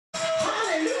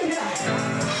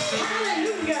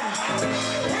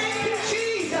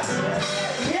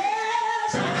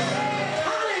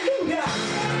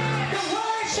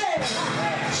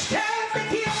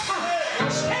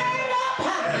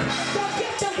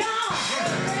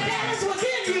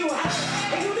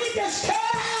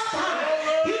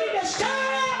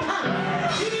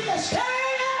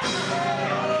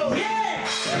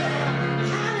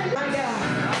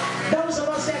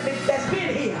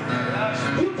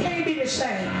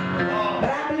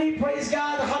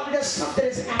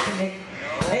happening.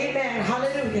 Amen.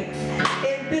 Hallelujah.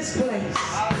 In this place,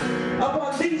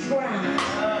 upon these grounds,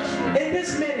 in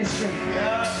this ministry,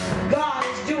 God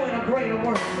is doing a greater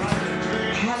work.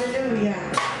 Hallelujah.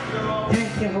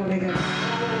 Thank you, Holy Ghost.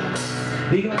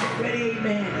 We're going to get ready,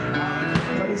 amen.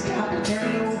 Praise God, to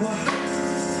turn it over.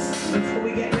 Before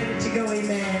we get ready to go,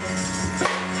 amen.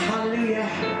 Hallelujah.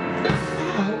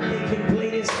 I hope they can play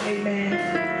this, amen.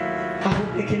 I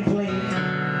hope they can play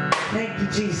it. Thank you,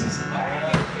 Jesus.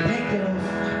 Thank you,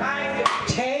 Lord.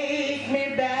 Take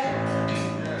me back.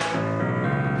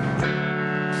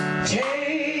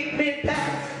 Take me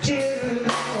back to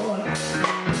Lord,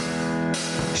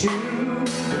 to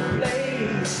the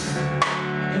place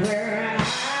where I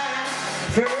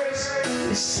first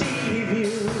received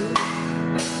you.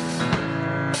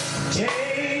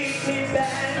 Take me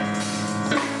back.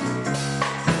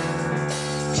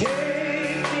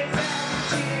 Take me back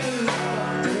to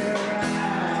where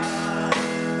I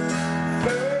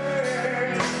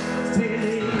first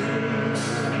believed.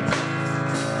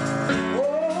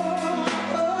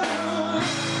 Oh,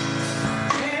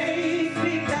 take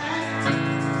me back.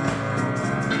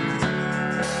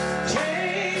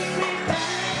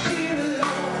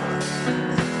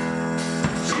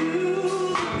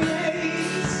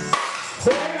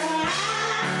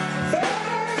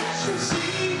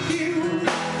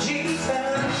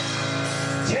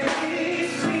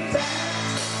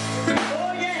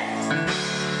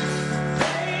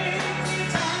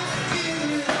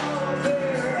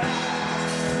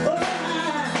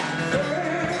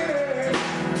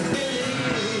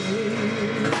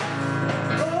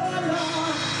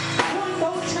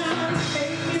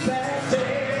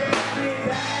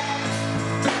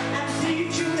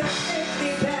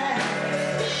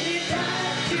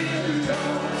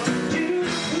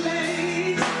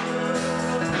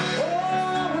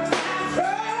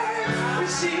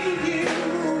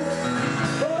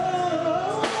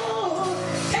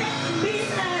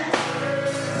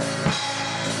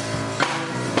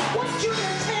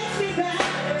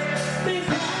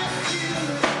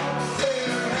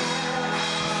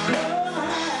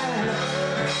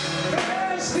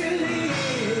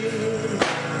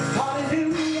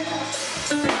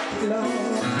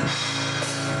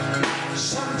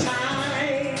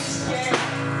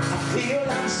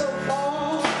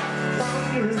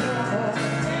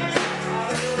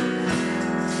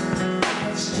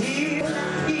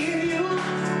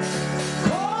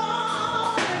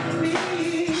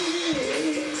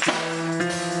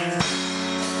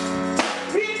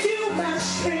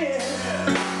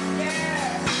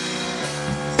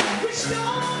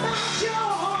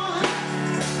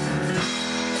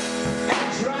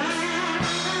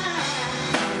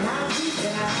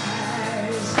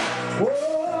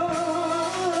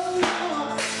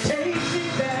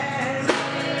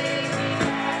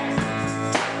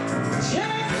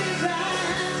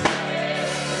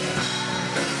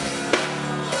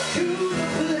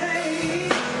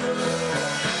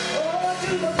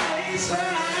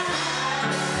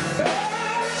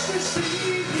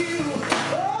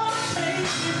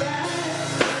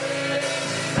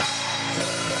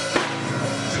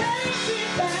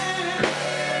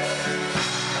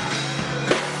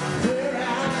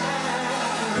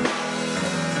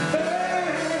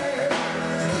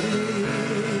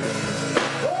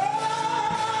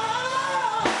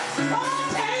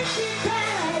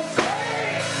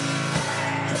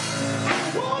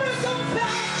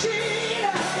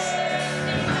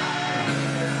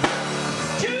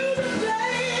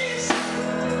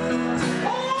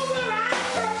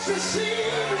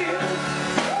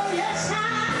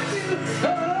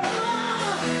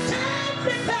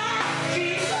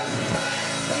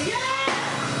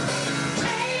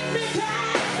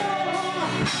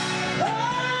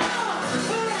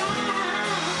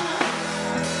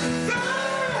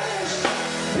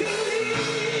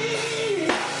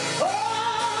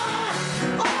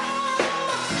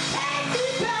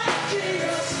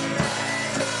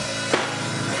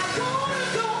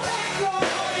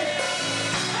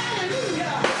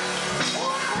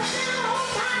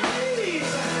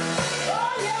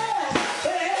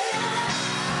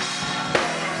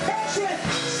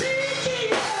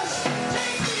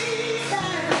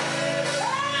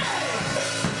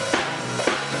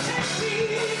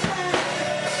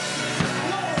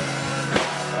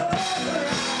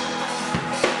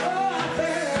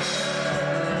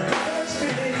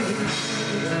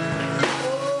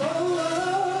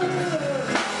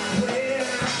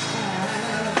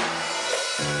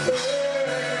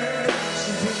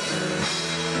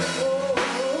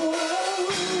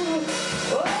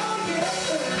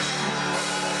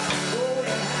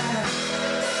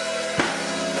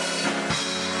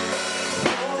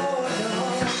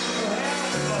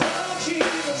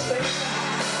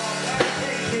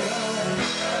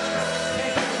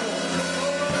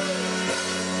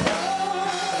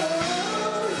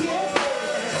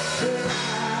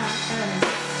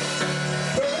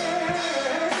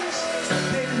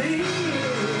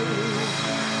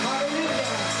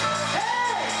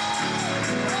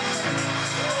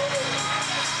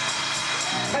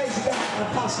 Praise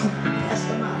God, Apostle. That's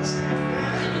the mouse.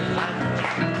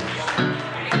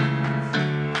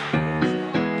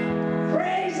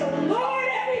 Praise the Lord,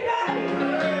 everybody.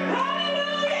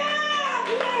 Hallelujah.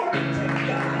 Glory to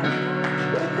God.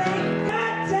 Well, thank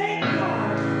God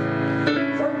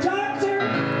for Dr.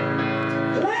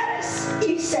 Gladys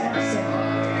E. Sampson.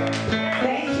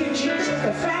 Thank you, Jesus,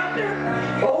 the founder,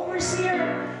 overseer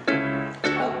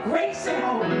of Grace and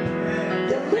Hope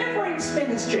Deliverance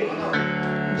Ministry,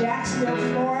 Jacksonville,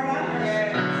 Florida,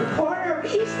 the corner of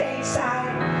East 8th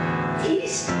Side,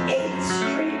 East 8th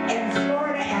Street and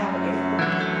Florida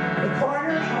Avenue. The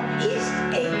corner of East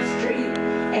 8th Street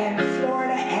and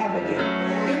Florida Avenue.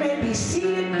 You may be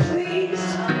seated, please.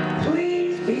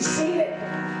 Please be seated.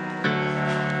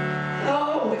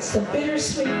 Oh, it's the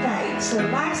bittersweet night. So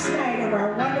last night of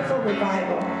our wonderful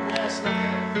revival.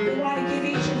 We want to give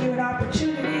each of you an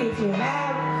opportunity, if you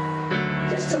have,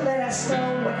 just to let us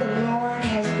know what the Lord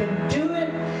has been doing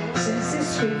since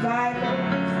this revival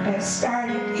has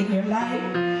started in your life.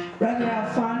 Brother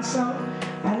Alfonso,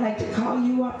 I'd like to call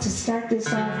you up to start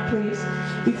this off, please.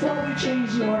 Before we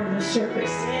change the order of the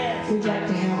service, we'd like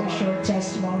to have a short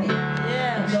testimony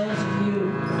of those of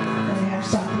you that have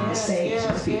something to say to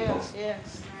the people.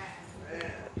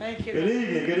 Thank you. Good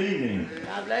evening, good evening.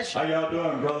 God bless you. How y'all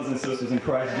doing, brothers and sisters in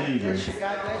Christ Jesus?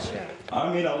 God bless you.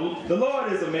 I mean, the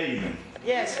Lord is amazing.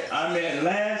 Yes. I mean,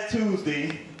 last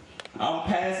Tuesday, I'm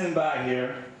passing by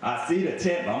here. I see the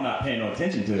tent, but I'm not paying no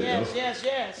attention to it.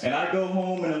 Yes. And I go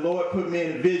home, and the Lord put me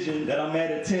in a vision that I'm at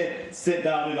a tent, sit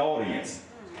down in the audience.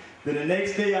 Then the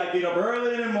next day, I get up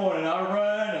early in the morning, I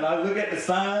run, and I look at the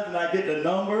signs, and I get the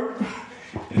number,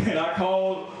 and I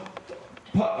call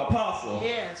Apostle.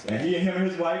 Yes. And him and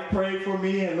his wife prayed for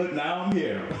me, and look, now I'm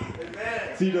here.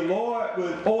 Amen. See, the Lord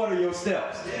will order your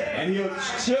steps, and he'll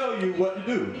show you what to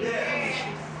do.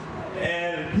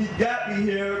 And he got me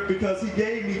here because he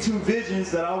gave me two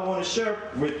visions that I want to share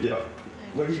with you,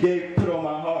 what he put on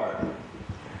my heart.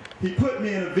 He put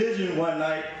me in a vision one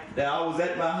night that I was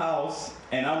at my house,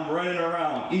 and I'm running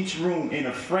around each room in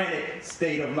a frantic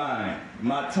state of mind.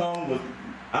 My tongue was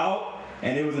out,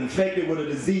 and it was infected with a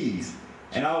disease.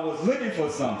 And I was looking for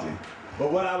something.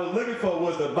 But what I was looking for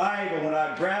was the Bible. When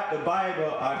I grabbed the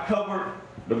Bible, I covered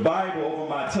the Bible over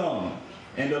my tongue.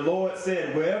 And the Lord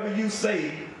said, wherever you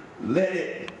say, let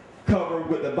it cover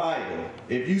with the Bible.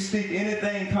 If you speak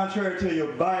anything contrary to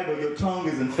your Bible, your tongue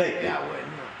is infected.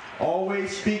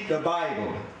 Always speak the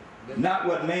Bible, not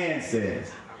what man says.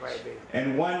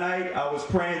 And one night I was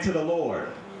praying to the Lord.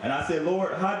 And I said,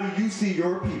 Lord, how do you see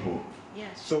your people?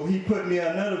 So he put me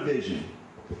another vision.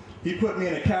 He put me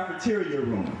in a cafeteria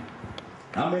room.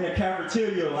 I'm in a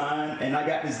cafeteria line, and I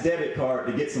got this debit card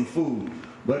to get some food.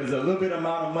 But there's a little bit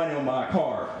amount of money on my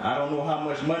card. I don't know how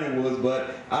much money it was,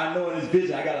 but I know in this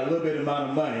vision I got a little bit amount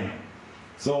of money.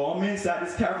 So I'm inside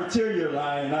this cafeteria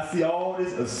line, and I see all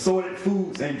this assorted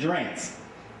foods and drinks.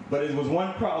 But it was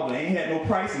one problem. They ain't had no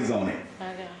prices on it.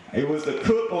 It was the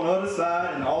cook on the other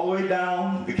side and all the way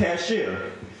down the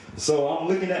cashier. So I'm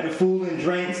looking at the food and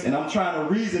drinks, and I'm trying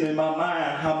to reason in my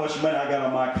mind how much money I got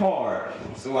on my card.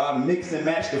 So I mix and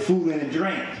match the food and the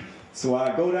drink. So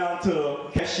I go down to the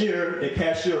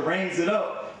cashier rings it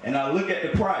up, and I look at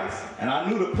the price. And I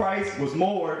knew the price was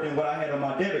more than what I had on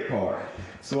my debit card.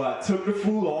 So I took the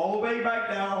food all the way back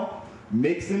down,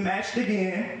 mixed and matched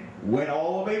again, went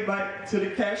all the way back to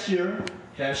the cashier.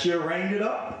 Cashier rang it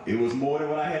up. It was more than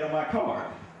what I had on my card.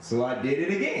 So I did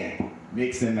it again.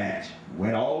 Mix and match.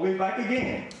 Went all the way back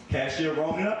again. Cashier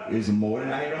rung it up. It was more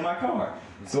than I had on my card.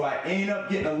 So I ended up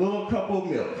getting a little cup of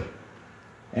milk.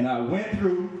 And I went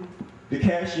through the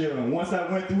cashier, and once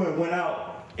I went through and went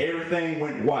out, everything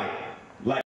went white.